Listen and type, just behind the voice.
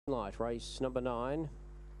Light, race number 9.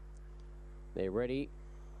 They're ready.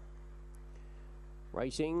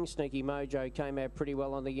 Racing, Sneaky Mojo came out pretty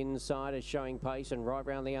well on the inside, is showing pace, and right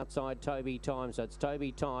round the outside, Toby Time. So it's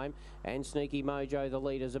Toby Time and Sneaky Mojo, the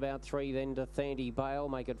leaders, about 3, then to Thandy Bale,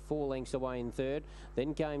 make it 4 lengths away in third.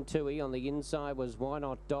 Then came Tui, on the inside was Why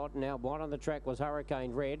Not Dot, now wide on the track was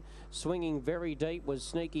Hurricane Red. Swinging very deep was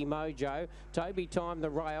Sneaky Mojo. Toby Time the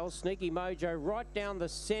rails, Sneaky Mojo right down the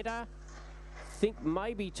centre. Think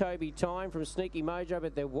maybe Toby Time from Sneaky Mojo,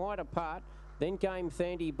 but they're wide apart. Then came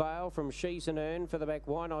Thandy Bale from She's and Earn for the back,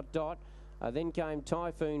 Why Not Dot. Then came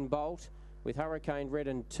Typhoon Bolt with Hurricane Red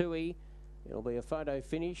and Tui. It'll be a photo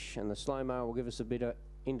finish, and the slow-mo will give us a bit of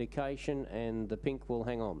indication, and the pink will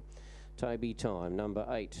hang on. Toby Time, number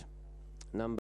 8.